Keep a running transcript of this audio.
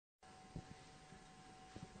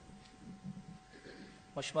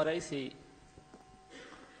Mheshimiwa Rais,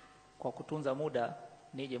 kwa kutunza muda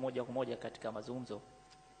nije moja kwa moja katika mazungumzo.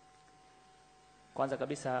 Kwanza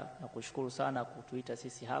kabisa nakushukuru sana kutuita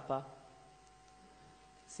sisi hapa.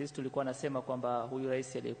 Sisi tulikuwa nasema kwamba huyu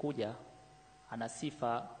rais aliyekuja ana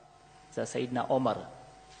sifa za Saidna Omar,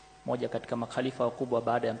 moja katika makhalifa wakubwa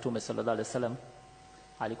baada ya Mtume sallallahu alaihi wasallam.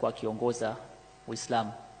 Alikuwa akiongoza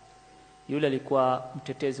Uislamu. Yule alikuwa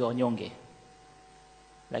mtetezi wa wanyonge.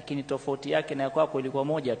 Lakini tofauti yake na kwako ilikuwa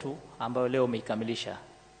moja tu ambayo leo umeikamilisha.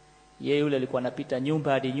 Yeye yule alikuwa anapita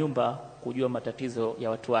nyumba hadi nyumba kujua matatizo ya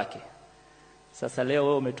watu wake. Sasa leo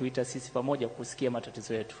wewe umetuita sisi pamoja kusikia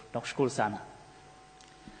matatizo yetu. Tunakushukuru sana.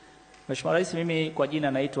 Mheshimiwa Rais, mimi kwa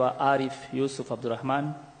jina naitwa Arif Yusuf Abdurrahman.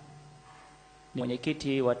 Ni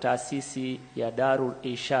mwenyekiti wa taasisi ya Darul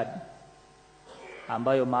Irshad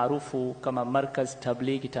ambayo maarufu kama Markaz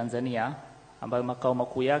Tablighi Tanzania, ambayo makao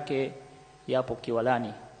makuu yake yapo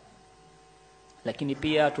Kiwalani. Lakini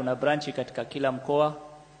pia tuna branchi katika kila mkoa,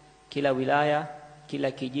 kila wilaya,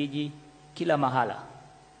 kila kijiji, kila mahala.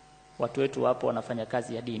 Watu wetu wapo wanafanya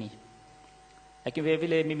kazi ya dini. Lakini vile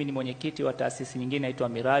vile mimi ni mwenyekiti wa taasisi nyingine inaitwa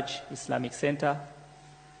Miraj Islamic Center.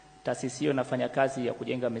 Taasisi hiyo inafanya kazi ya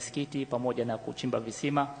kujenga misikiti pamoja na kuchimba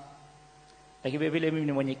visima. Lakini vile vile mimi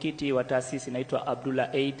ni mwenyekiti wa taasisi inaitwa Abdullah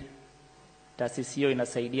Aid. Taasisi hiyo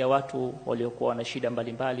inasaidia watu waliokuwa na shida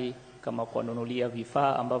mbalimbali kama kuwanunulia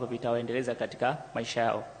vifaa ambavyo vitawaendeleza katika maisha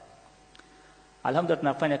yao. Alhamdulillah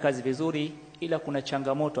tunafanya kazi vizuri, ila kuna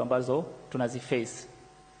changamoto ambazo tunaziface.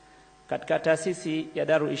 Katika taasisi ya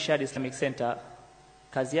Darul Irshad Islamic Center,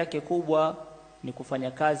 kazi yake kubwa ni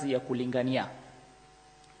kufanya kazi ya kulingania.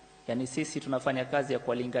 Yaani sisi tunafanya kazi ya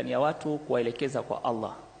kuwalingania watu, kuwaelekeza kwa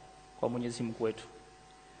Allah, kwa Mwenyezi Mungu wetu.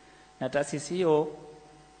 Na taasisi hiyo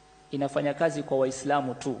inafanya kazi kwa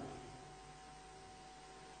Waislamu tu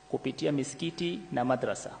kupitia misikiti na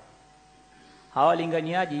madrasa. Hawa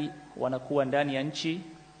walinganiaji wanakuwa ndani ya nchi,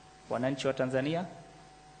 wananchi wa Tanzania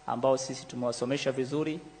ambao sisi tumewasomesha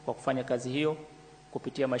vizuri kwa kufanya kazi hiyo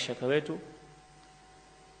kupitia mashekhe wetu.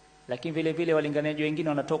 Lakini vile vile walinganiaji wengine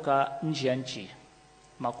wanatoka nje ya nchi.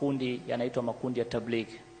 Makundi yanaitwa makundi ya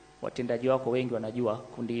tablighi. Watendaji wako wengi wanajua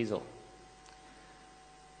kundi hizo.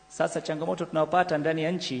 Sasa changamoto tunayopata ndani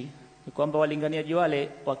ya nchi ni kwamba walinganiaji wale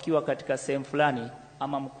wakiwa katika sehemu fulani,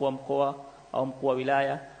 ama mkuu wa mkoa au mkuu wa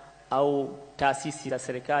wilaya au taasisi za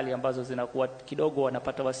serikali ambazo zinakuwa kidogo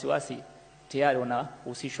wanapata wasiwasi, tayari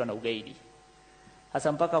wanahusishwa na ugaidi.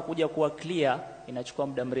 Hasa mpaka kuja kuwa clear inachukua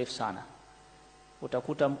muda mrefu sana.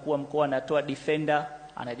 Utakuta mkuu wa mkoa anatoa defender,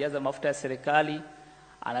 anajaza mafuta ya serikali,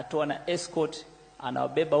 anatoa na escort,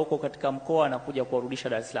 anawabeba huko katika mkoa na kuja kuwarudisha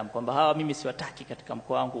Dar es Salaam kwamba hawa mimi siwataki katika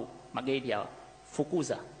mkoa wangu, magaidi hawa,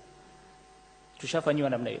 fukuza. Tushafanywa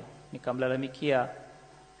namna hiyo. Nikamlalamikia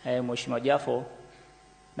Mheshimiwa Jafo,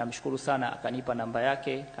 namshukuru sana, akanipa namba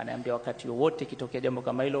yake, akaniambia wakati wote kitokea jambo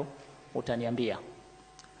kama hilo utaniambia.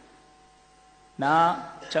 Na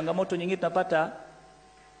changamoto nyingine tunapata,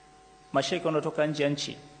 mashekhe wanaotoka nje ya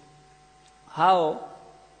nchi. Hao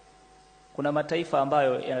kuna mataifa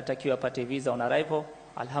ambayo yanatakiwa yapate visa on arrival.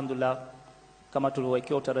 Alhamdulillah, kama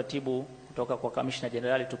tulivyowekewa utaratibu kutoka kwa Commissioner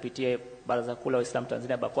General, tupitie Baraza Kuu la Waislamu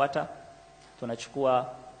Tanzania BAKWATA, tunachukua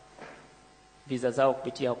visa zao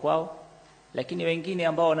kupitia kwao. Lakini wengine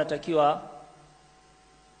ambao wanatakiwa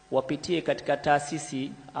wapitie katika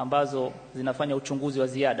taasisi ambazo zinafanya uchunguzi wa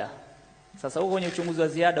ziada. Sasa huko kwenye uchunguzi wa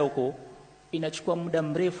ziada huko inachukua muda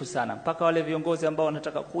mrefu sana, mpaka wale viongozi ambao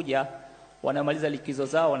wanataka kuja wanamaliza likizo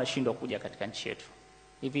zao wanashindwa kuja katika nchi yetu.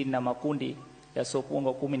 Hivi na makundi ya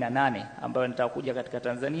sopungwa 18 ambayo yanataka kuja katika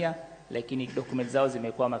Tanzania, lakini dokumenti zao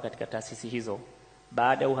zimekwama katika taasisi hizo.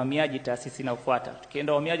 Baada ya uhamiaji taasisi inayofuata,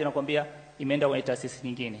 tukienda uhamiaji nakwambia imeenda kwenye taasisi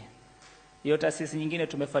nyingine. Hiyo taasisi nyingine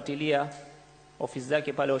tumefuatilia ofisi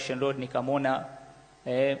zake pale Ocean Road, nikamwona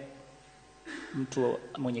mtu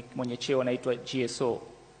mwenye cheo anaitwa GSO.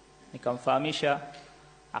 Nikamfahamisha,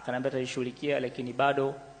 akaniambia atashughulikia, lakini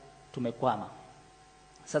bado tumekwama.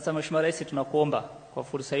 Sasa Mheshimiwa Rais, tunakuomba kwa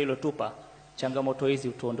fursa hilo tupa changamoto hizi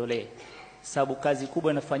utuondolee. Sababu kazi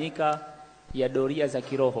kubwa inafanyika ya doria za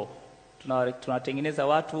kiroho. Tunatengeneza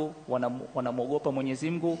watu wanamuogopa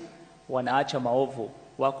Mwenyezi Mungu, wanaacha maovu.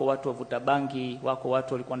 Wako watu wavuta bangi, wako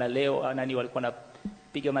watu walikuwa na walikuwa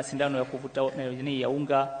napiga masindano ya kuvuta ya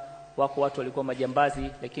unga, wako watu walikuwa majambazi,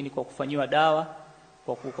 lakini kwa kufanywa dawa,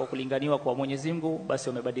 kwa kulinganiwa kwa Mwenyezi Mungu, basi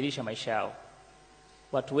wamebadilisha maisha yao.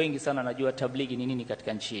 Watu wengi sana wanajua tablighi ni nini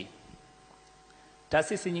katika nchi.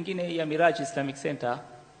 Taasisi nyingine ya Miraj Islamic Center,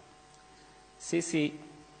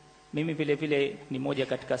 mimi vile vile ni moja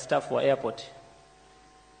katika staff wa airport.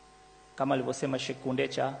 Kama alivyosema Sheikh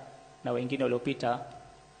Kundecha na wengine waliopita,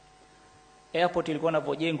 airport ilikuwa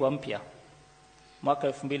inavyojengwa mpya, mwaka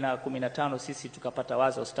 2015 sisi tukapata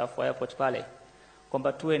wazo staff wa airport pale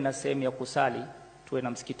kwamba tuwe na sehemu ya kusali, tuwe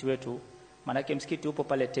na msikiti wetu. Maana msikiti upo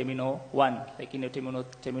pale terminal 1, lakini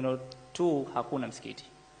terminal 2 hakuna msikiti.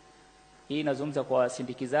 Hii inazungumza kwa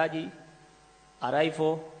wasindikizaji,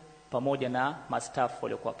 arrival pamoja na mastaff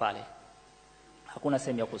waliokuwa pale. Hakuna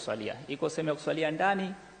sehemu ya kuswalia. Iko sehemu ya kuswalia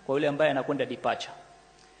ndani kwa yule ambaye anakwenda departure.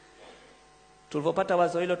 Tulipopata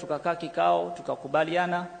wazo hilo tukakaa kikao,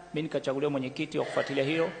 tukakubaliana, mimi nikachaguliwa mwenyekiti wa kufuatilia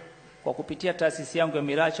hilo. Kwa kupitia taasisi yangu ya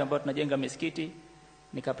Mirachi ambayo tunajenga misikiti,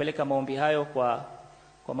 nikapeleka maombi hayo kwa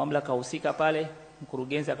mamlaka husika pale.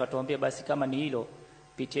 Mkurugenzi akatuambia basi kama ni hilo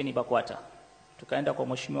pitieni BAKWATA. Tukaenda kwa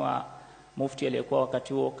Mheshimiwa Mufti aliyekuwa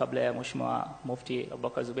wakati huo kabla ya Mheshimiwa Mufti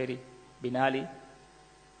Abubakar Zuberi bin Ali,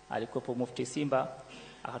 alikuwa Mufti Simba,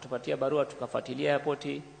 akatupatia barua, tukafuatilia airport,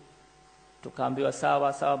 tukaambiwa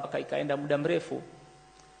sawa mpaka ikaenda muda mrefu.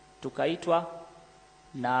 Tukaitwa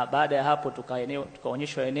na baada ya hapo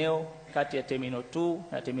tukaonyeshwa eneo kati ya terminal 2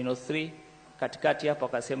 na terminal 3. Katikati hapo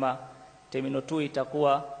akasema terminal 2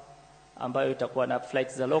 itakuwa ambayo itakuwa na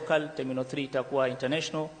flights za local, terminal 3 itakuwa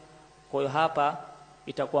international. Kwa hiyo hapa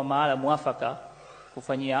itakuwa mahala muafaka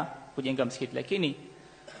kujenga msikiti, lakini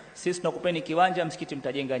sisi tunakupeni kiwanja, msikiti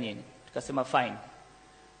mtajenga nyinyi. Tukasema fine.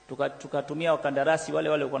 Tukatumia wakandarasi wale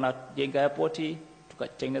walikuwa wanajenga airport,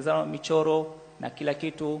 tukatengeneza michoro na kila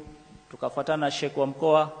kitu, tukafuatana na Sheikh wa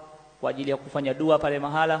mkoa kwa ajili ya kufanya dua pale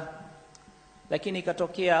mahala. Lakini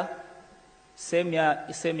ikatokea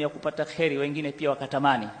sehemu ya kupata kheri, wengine pia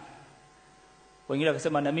wakatamani. Wengine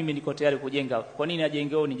wakasema na mimi niko tayari kujenga. Kwa nini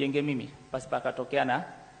ajenge wao nijenge mimi? Basi pakatokea na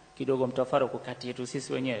kidogo mtafaruku kati yetu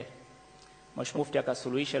sisi wenyewe. Mheshimiwa Mufti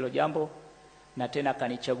akasuluhisha hilo jambo na tena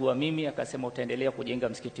akanichagua mimi, akasema utaendelea kujenga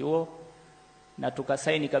msikiti huo, na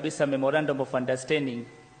tukasaini kabisa memorandum of understanding.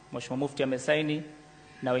 Mheshimiwa Mufti amesaini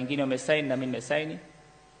na wengine wamesaini na mimi nimesaini.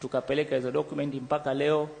 Tukapeleka hizo dokumenti, mpaka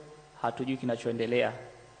leo hatujui kinachoendelea.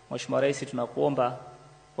 Mheshimiwa Rais, tunakuomba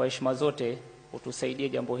kwa heshima zote utusaidie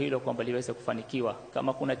jambo hilo kwamba liweze kufanikiwa.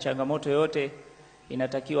 Kama kuna changamoto yoyote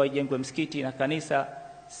inatakiwa ijengwe msikiti na kanisa,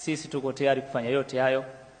 sisi tuko tayari kufanya yote hayo.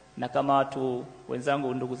 Na kama watu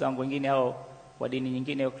wenzangu, ndugu zangu wengine hao wa dini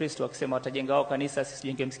nyingine ya Kristo wakisema watajenga wao kanisa, sisi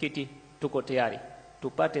tujenge msikiti, tuko tayari.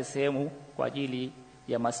 Tupate sehemu kwa ajili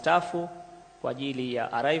ya mastafu, kwa ajili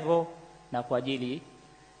ya arrival na kwa ajili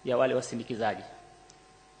ya wale wasindikizaji.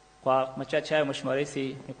 Kwa machache hayo, Mheshimiwa Rais,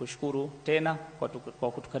 nikushukuru tena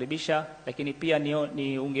kwa kutukaribisha, lakini pia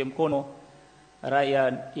niunge mkono rai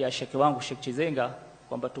ya Sheikh wangu Sheikh Chizenga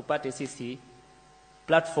kwamba tupate sisi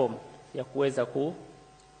platform ya kuweza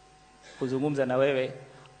kuzungumza na wewe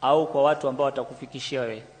au kwa watu ambao watakufikishia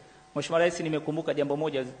wewe. Mheshimiwa Rais, nimekumbuka jambo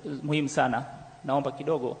moja muhimu sana, naomba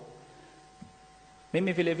kidogo.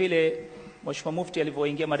 Mimi vile vile Mheshimiwa Mufti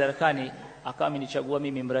alivyoingia madarakani akawa amenichagua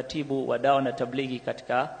mimi mratibu wa dawa na tablighi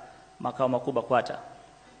katika makao makuu BAKWATA.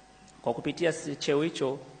 Kwa kupitia cheo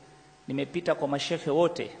hicho nimepita kwa mashekhe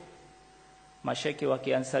wote, mashekhe wa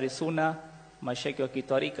Kiansari Sunna, mashekhe wa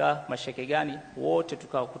Kitarika, mashekhe gani wote,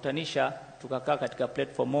 tukawakutanisha, tukakaa katika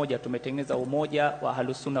platform moja, tumetengeneza umoja wa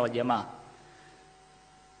Ahlus Sunna wal Jamaa,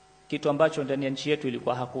 kitu ambacho ndani ya nchi yetu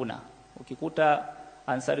ilikuwa hakuna. Ukikuta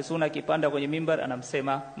Ansari Sunna akipanda kwenye mimbar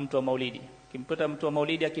anamsema mtu wa Maulidi, kimpata mtu wa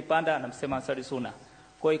Maulidi akipanda anamsema Ansari Sunna.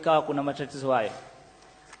 Kwa hiyo ikawa kuna matatizo hayo.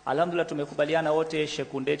 Alhamdulillah tumekubaliana wote,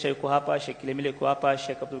 Sheikh Undecha yuko hapa, Sheikh Kilemile yuko hapa,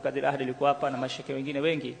 Sheikh Abdul Qadir Ahdi yuko hapa na mashekhe wengine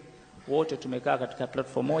wengi, wote tumekaa katika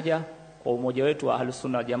platform moja kwa umoja wetu wa Ahlus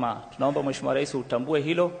Sunna wal Jamaa. Tunaomba Mheshimiwa Rais utambue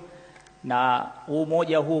hilo, na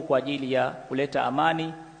umoja huu kwa ajili ya kuleta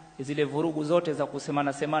amani. Zile vurugu zote za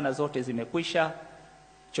kusemana zote zimekwisha.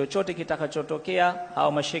 Chochote kitakachotokea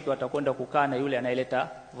hao mashekhe watakwenda kukaa na yule anayeleta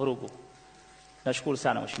vurugu. Nashukuru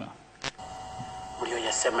sana Mheshimiwa.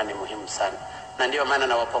 Mlioyasema ni muhimu sana, na ndio maana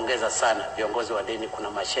nawapongeza sana viongozi wa dini.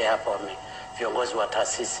 Kuna mashehe hapa viongozi wa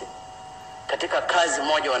taasisi, katika kazi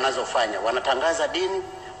moja wanazofanya wanatangaza dini,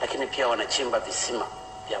 lakini pia wanachimba visima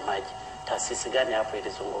vya maji. Taasisi gani hapo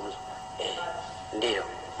ilizungumzwa? Ndio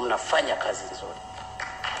mnafanya kazi nzuri.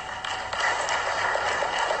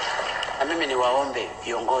 Na mimi niwaombe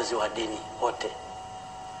viongozi wa dini wote,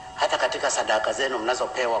 hata katika sadaka zenu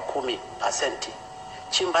mnazopewa 10%,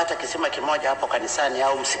 chimba hata kisima kimoja hapo kanisani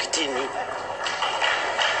au msikitini.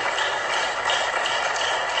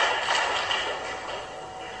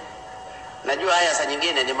 Najua haya saa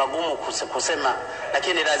nyingine ni magumu kusema,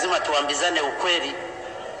 lakini lazima tuambizane ukweli.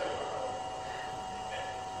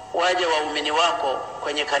 Waje waumini wako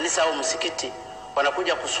kwenye kanisa au msikiti,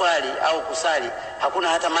 wanakuja kuswali au kusali, hakuna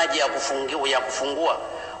hata maji ya kufungua,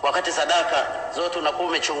 wakati sadaka zote unakuwa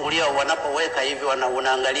umechungulia wanapoweka hivi,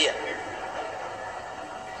 unaangalia.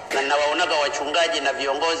 Na na nawaonaga wachungaji na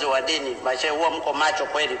viongozi wa dini, mashehe, huwa mko macho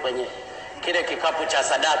kweli kwenye kile kikapu cha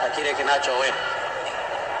sadaka kile kinachoweka,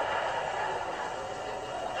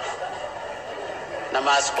 na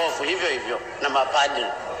maaskofu hivyo hivyo na mapadri.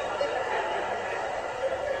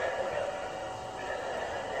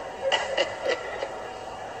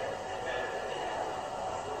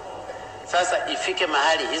 Sasa ifike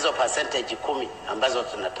mahali hizo percentage 10 ambazo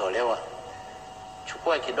tunatolewa,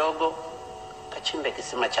 chukua kidogo, kachimbe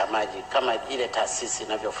kisima cha maji kama ile taasisi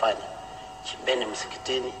inavyofanya. Chimbeni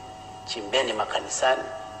msikitini, chimbeni makanisani,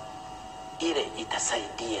 ile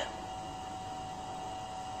itasaidia,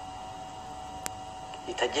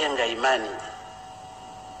 itajenga imani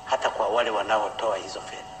hata kwa wale wanaotoa hizo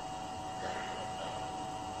fedha.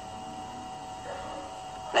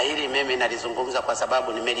 Na hili mimi nalizungumza kwa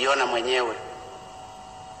sababu nimeliona mwenyewe.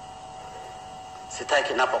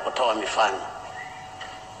 Sitaki napo kutoa mifano.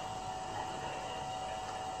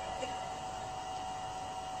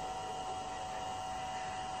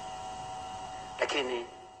 Lakini